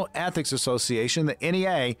National Ethics Association, the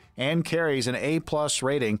NEA, and carries an A-plus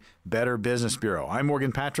rating, Better Business Bureau. I'm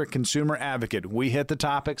Morgan Patrick, consumer advocate. We hit the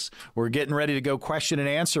topics. We're getting ready to go question and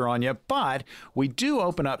answer on you, but we do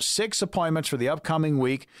open up 6 appointments for the upcoming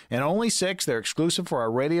week, and only 6. They're exclusive for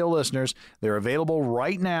our radio listeners. They're available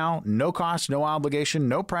right now. No cost, no obligation,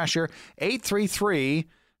 no pressure.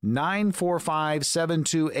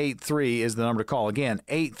 833-945-7283 is the number to call. Again,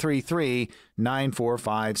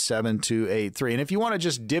 833-945-7283. And if you want to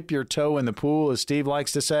just dip your toe in the pool, as Steve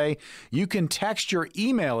likes to say, you can text your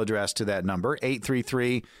email address to that number,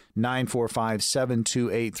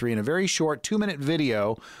 833-945-7283. In a very short 2-minute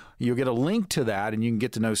video, You'll get a link to that, and you can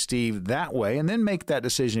get to know Steve that way, and then make that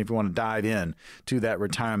decision if you want to dive in to that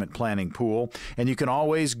retirement planning pool. And you can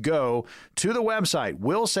always go to the website,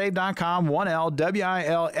 willsave.com,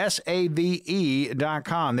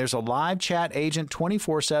 1LWILSAVE.com. There's a live chat agent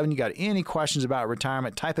 24/7. You got any questions about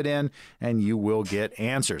retirement, type it in, and you will get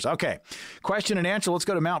answers. Okay, question and answer. Let's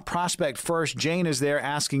go to Mount Prospect first. Jane is there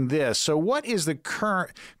asking this. So what is the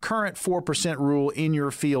current 4% rule in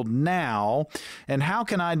your field now, and how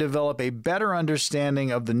can I develop a better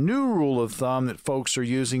understanding of the new rule of thumb that folks are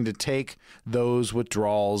using to take those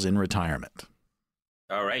withdrawals in retirement?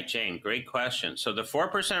 All right, Jane, great question. So the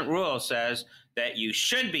 4% rule says that you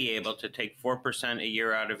should be able to take 4% a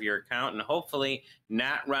year out of your account and hopefully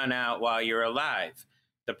not run out while you're alive.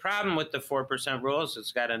 The problem with the 4% rule is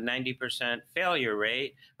it's got a 90% failure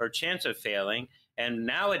rate or chance of failing. And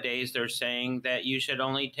nowadays they're saying that you should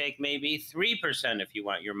only take maybe 3% if you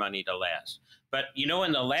want your money to last. But, in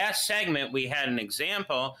the last segment, we had an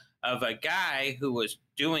example of a guy who was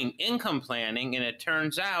doing income planning, and it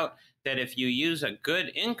turns out that if you use a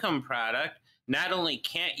good income product, not only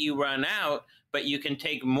can't you run out, but you can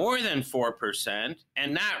take more than 4%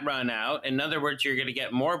 and not run out. In other words, you're going to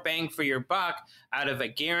get more bang for your buck out of a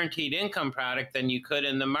guaranteed income product than you could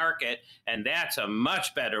in the market. And that's a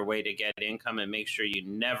much better way to get income and make sure you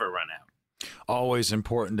never run out. Always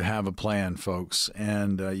important to have a plan, folks.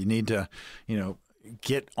 And you need to,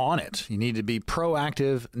 get on it. You need to be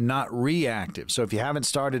proactive, not reactive. So if you haven't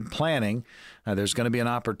started planning, there's going to be an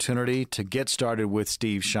opportunity to get started with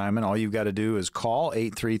Steve Shyman. All you've got to do is call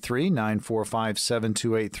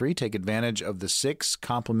 833-945-7283. Take advantage of the 6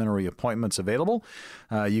 complimentary appointments available.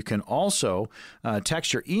 You can also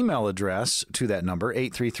text your email address to that number,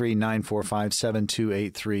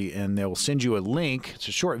 833-945-7283, and they will send you a link. It's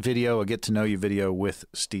a short video, a get-to-know-you video with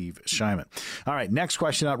Steve Shyman. All right, next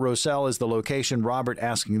question up, Roselle, is the location. Robert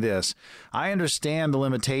asking this. I understand the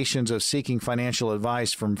limitations of seeking financial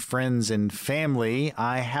advice from friends and family.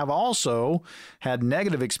 I have also had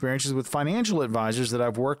negative experiences with financial advisors that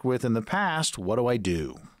I've worked with in the past. What do I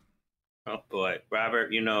do? Oh, boy.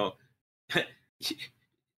 Robert,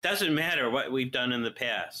 doesn't matter what we've done in the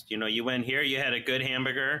past. You went here, you had a good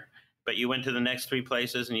hamburger, but you went to the next 3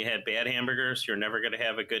 places and you had bad hamburgers. You're never going to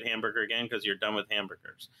have a good hamburger again because you're done with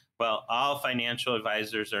hamburgers. Well, all financial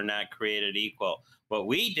advisors are not created equal. What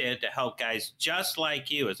we did to help guys just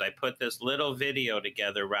like you is I put this little video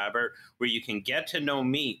together, Robert, where you can get to know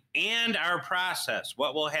me and our process,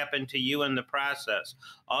 what will happen to you in the process.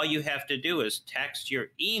 All you have to do is text your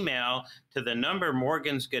email to the number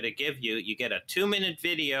Morgan's going to give you. You get a 2-minute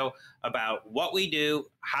video about what we do,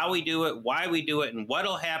 how we do it, why we do it, and what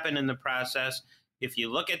will happen in the process. If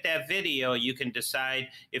you look at that video, you can decide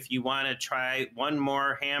if you want to try one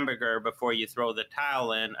more hamburger before you throw the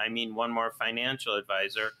towel in. I mean, one more financial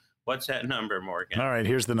advisor. What's that number, Morgan? All right,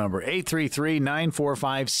 here's the number,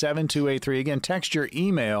 833-945-7283. Again, text your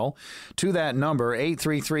email to that number,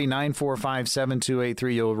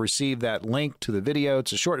 833-945-7283. You'll receive that link to the video.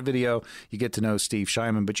 It's a short video. You get to know Steve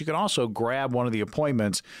Shyman, but you can also grab one of the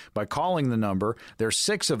appointments by calling the number. There's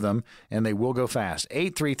 6 of them, and they will go fast,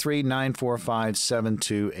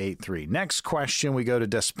 833-945-7283. Next question, we go to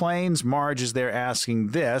Des Plaines. Marge is there asking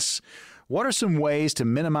this. What are some ways to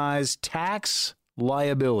minimize tax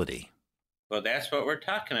liability? Well, that's what we're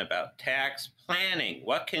talking about. Tax planning.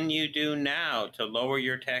 What can you do now to lower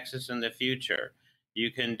your taxes in the future?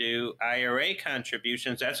 You can do IRA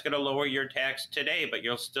contributions. That's going to lower your tax today, but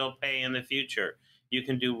you'll still pay in the future. You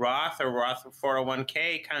can do Roth or Roth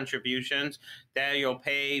 401k contributions that you'll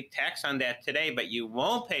pay tax on that today, but you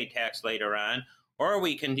won't pay tax later on. Or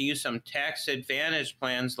we can use some tax advantage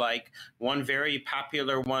plans, like one very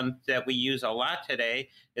popular one that we use a lot today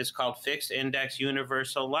is called Fixed Index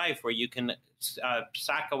Universal Life, where you can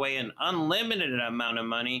sock away an unlimited amount of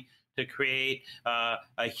money to create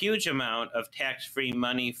a huge amount of tax-free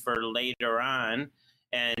money for later on.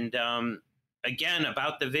 And again,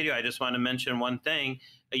 about the video, I just want to mention one thing.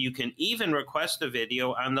 You can even request the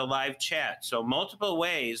video on the live chat. So multiple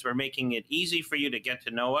ways. We're making it easy for you to get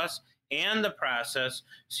to know us and the process,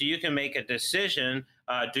 so you can make a decision.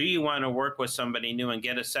 Do you want to work with somebody new and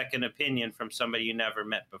get a second opinion from somebody you never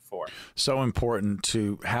met before? So important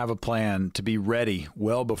to have a plan, to be ready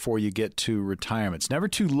well before you get to retirement. It's never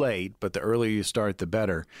too late, but the earlier you start, the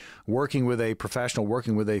better. Working with a professional,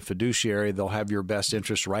 working with a fiduciary, they'll have your best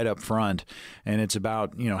interest right up front. And it's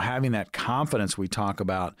about, having that confidence we talk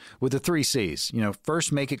about with the 3 C's.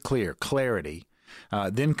 First, make it clear, clarity.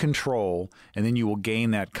 Then control, and then you will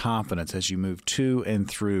gain that confidence as you move to and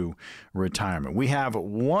through retirement. We have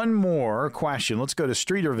one more question. Let's go to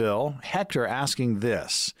Streeterville. Hector asking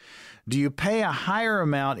this. Do you pay a higher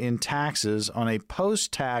amount in taxes on a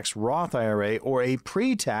post-tax Roth IRA or a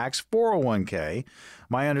pre-tax 401k?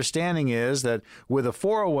 My understanding is that with a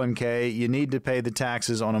 401k, you need to pay the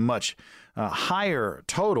taxes on a much higher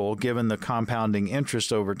total given the compounding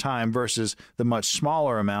interest over time versus the much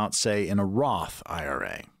smaller amount, say, in a Roth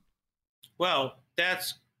IRA. Well,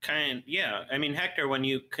 that's yeah. I mean, Hector, when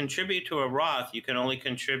you contribute to a Roth, you can only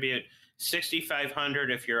contribute $6,500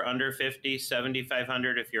 if you're under 50,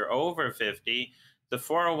 $7,500 if you're over 50. The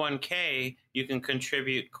 401k, you can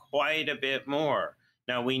contribute quite a bit more.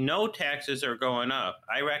 Now, we know taxes are going up.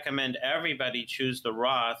 I recommend everybody choose the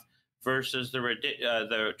Roth versus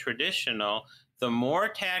the traditional. The more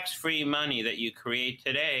tax-free money that you create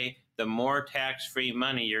today, the more tax-free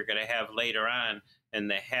money you're going to have later on, and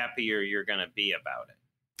the happier you're going to be about it.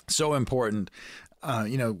 So important,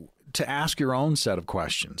 to ask your own set of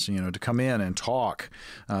questions, to come in and talk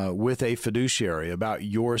with a fiduciary about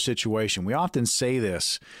your situation. We often say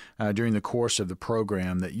this during the course of the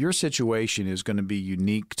program, that your situation is going to be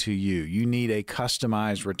unique to you. You need a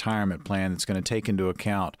customized retirement plan that's going to take into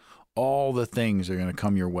account all the things that are going to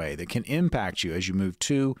come your way that can impact you as you move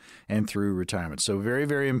to and through retirement. So very,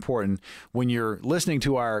 very important when you're listening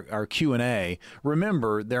to our Q&A,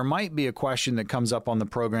 remember there might be a question that comes up on the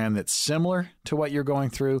program that's similar to what you're going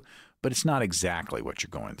through, but it's not exactly what you're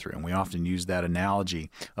going through. And we often use that analogy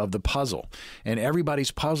of the puzzle. And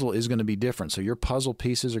everybody's puzzle is going to be different. So your puzzle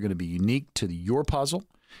pieces are going to be unique to your puzzle.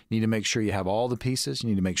 You need to make sure you have all the pieces.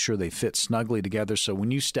 You need to make sure they fit snugly together. So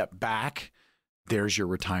when you step back, there's your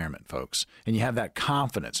retirement, folks. And you have that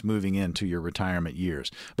confidence moving into your retirement years.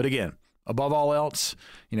 But again, above all else,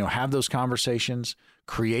 have those conversations,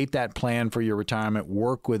 create that plan for your retirement,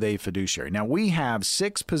 work with a fiduciary. Now, we have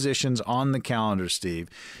 6 positions on the calendar, Steve,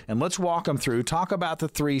 and let's walk them through, talk about the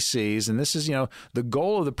 3 C's. And this is, the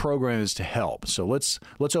goal of the program is to help. So let's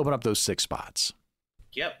open up those 6 spots.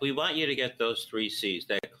 Yep, we want you to get those 3 C's,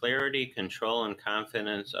 that clarity, control, and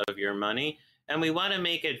confidence of your money. And we want to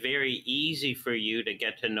make it very easy for you to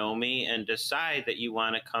get to know me and decide that you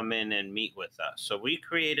want to come in and meet with us. So we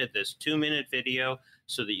created this 2-minute video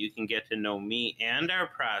so that you can get to know me and our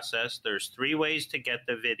process. There's 3 ways to get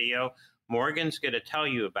the video. Morgan's going to tell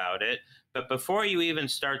you about it. But before you even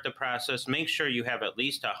start the process, make sure you have at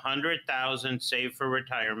least $100,000 saved for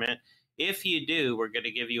retirement. If you do, we're going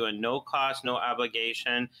to give you a no cost, no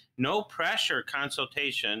obligation, no pressure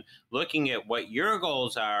consultation looking at what your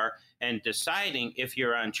goals are and deciding if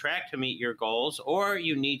you're on track to meet your goals or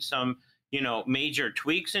you need some, major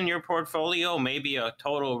tweaks in your portfolio, maybe a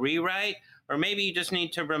total rewrite, or maybe you just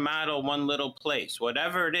need to remodel one little place.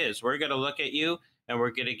 Whatever it is, we're going to look at you and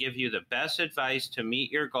we're going to give you the best advice to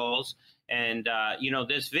meet your goals. And,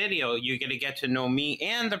 this video, you're going to get to know me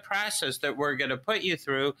and the process that we're going to put you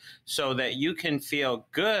through so that you can feel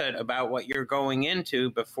good about what you're going into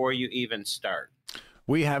before you even start.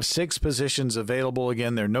 We have 6 positions available.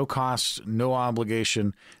 Again, they're no cost, no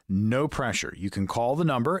obligation, no pressure. You can call the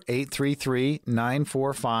number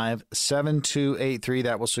 833-945-7283.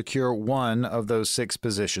 That will secure one of those 6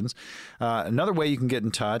 positions. Another way you can get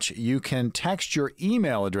in touch, you can text your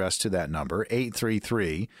email address to that number,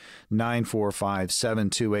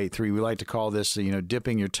 833-945-7283. We like to call this,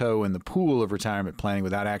 dipping your toe in the pool of retirement planning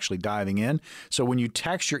without actually diving in. So when you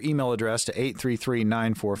text your email address to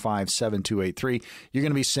 833-945-7283, you're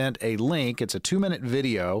going to be sent a link. It's a 2-minute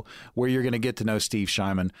video where you're going to get to know Steve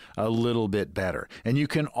Shyman a little bit better. And you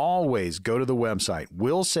can always go to the website,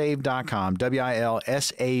 willsave.com, WILSAVE.com,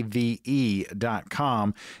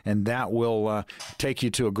 and that will take you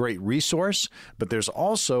to a great resource. But there's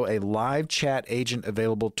also a live chat agent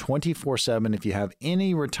available 24/7. If you have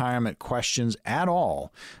any retirement questions at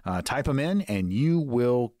all, type them in and you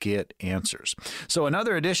will get answers. So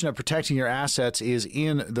another edition of Protecting Your Assets is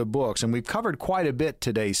in the books, and we've covered quite a bit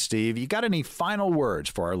today, Steve. You got any final words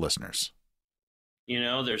for our listeners?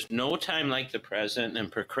 There's no time like the present, and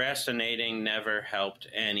procrastinating never helped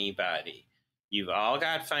anybody. You've all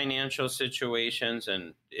got financial situations,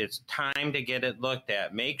 and it's time to get it looked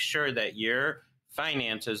at. Make sure that your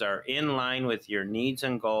finances are in line with your needs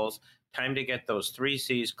and goals. Time to get those 3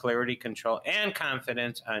 C's, clarity, control, and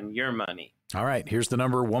confidence on your money. All right, here's the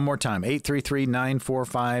number one more time,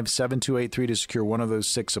 833-945-7283 to secure one of those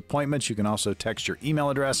 6 appointments. You can also text your email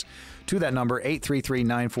address to that number,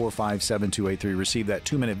 833-945-7283. Receive that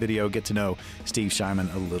 2-minute video, get to know Steve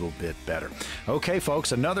Shyman a little bit better. Okay,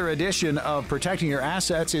 folks, another edition of Protecting Your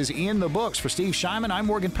Assets is in the books. For Steve Shyman, I'm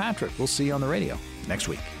Morgan Patrick. We'll see you on the radio next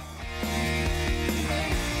week.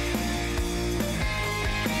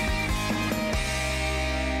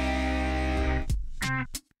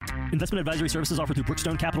 Investment advisory services offered through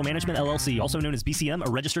Brookstone Capital Management, LLC, also known as BCM, a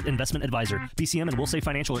registered investment advisor. BCM and Wilsay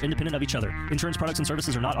Financial are independent of each other. Insurance products and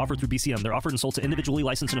services are not offered through BCM. They're offered and sold to individually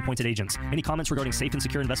licensed and appointed agents. Any comments regarding safe and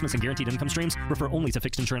secure investments and guaranteed income streams refer only to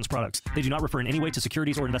fixed insurance products. They do not refer in any way to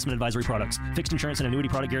securities or investment advisory products. Fixed insurance and annuity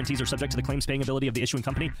product guarantees are subject to the claims-paying ability of the issuing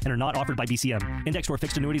company and are not offered by BCM. Indexed or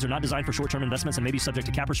fixed annuities are not designed for short-term investments and may be subject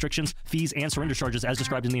to cap restrictions, fees, and surrender charges as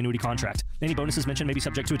described in the annuity contract. Any bonuses mentioned may be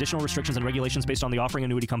subject to additional restrictions and regulations based on the offering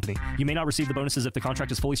annuity company. You may not receive the bonuses if the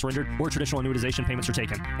contract is fully surrendered or traditional annuitization payments are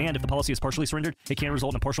taken. And if the policy is partially surrendered, it can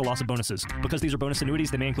result in a partial loss of bonuses. Because these are bonus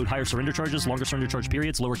annuities, they may include higher surrender charges, longer surrender charge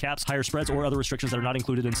periods, lower caps, higher spreads, or other restrictions that are not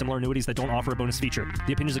included in similar annuities that don't offer a bonus feature.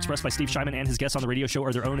 The opinions expressed by Steve Shyman and his guests on the radio show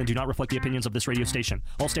are their own and do not reflect the opinions of this radio station.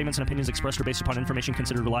 All statements and opinions expressed are based upon information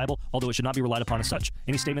considered reliable, although it should not be relied upon as such.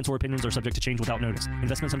 Any statements or opinions are subject to change without notice.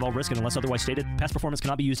 Investments involve risk, and unless otherwise stated, past performance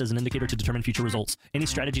cannot be used as an indicator to determine future results. Any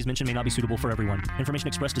strategies mentioned may not be suitable for everyone. Information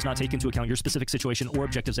expressed does not take into account your specific situation or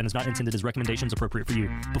objectives and is not intended as recommendations appropriate for you.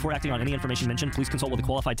 Before acting on any information mentioned, please consult with a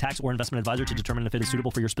qualified tax or investment advisor to determine if it is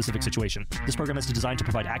suitable for your specific situation. This program is designed to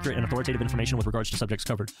provide accurate and authoritative information with regards to subjects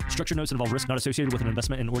covered. Structured notes involve risk not associated with an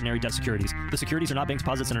investment in ordinary debt securities. The securities are not bank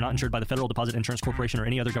deposits and are not insured by the Federal Deposit Insurance Corporation or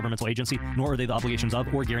any other governmental agency, nor are they the obligations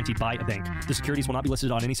of or guaranteed by a bank. The securities will not be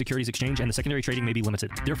listed on any securities exchange, and the secondary trading may be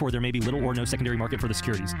limited. Therefore, there may be little or no secondary market for the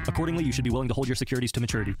securities. Accordingly, you should be willing to hold your securities to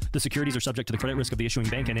maturity. The securities are subject to the credit risk of the issuing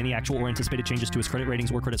bank, and any actual or anticipated changes to its credit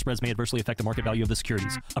ratings or credit spreads may adversely affect the market value of the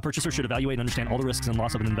securities. A purchaser should evaluate and understand all the risks and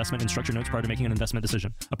loss of an investment in structured notes prior to making an investment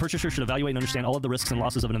decision. A purchaser should evaluate and understand all of the risks and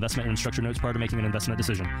losses of an investment in structured notes prior to making an investment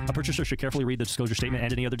decision. A purchaser should carefully read the disclosure statement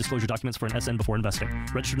and any other disclosure documents for an SN before investing.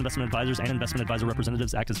 Registered investment advisors and investment advisor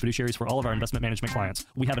representatives act as fiduciaries for all of our investment management clients.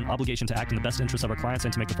 We have an obligation to act in the best interest of our clients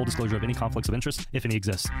and to make the full disclosure of any conflicts of interest, if any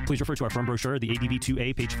exist. Please refer to our firm brochure, the ADV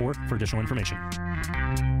 2A, page 4, for additional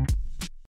information.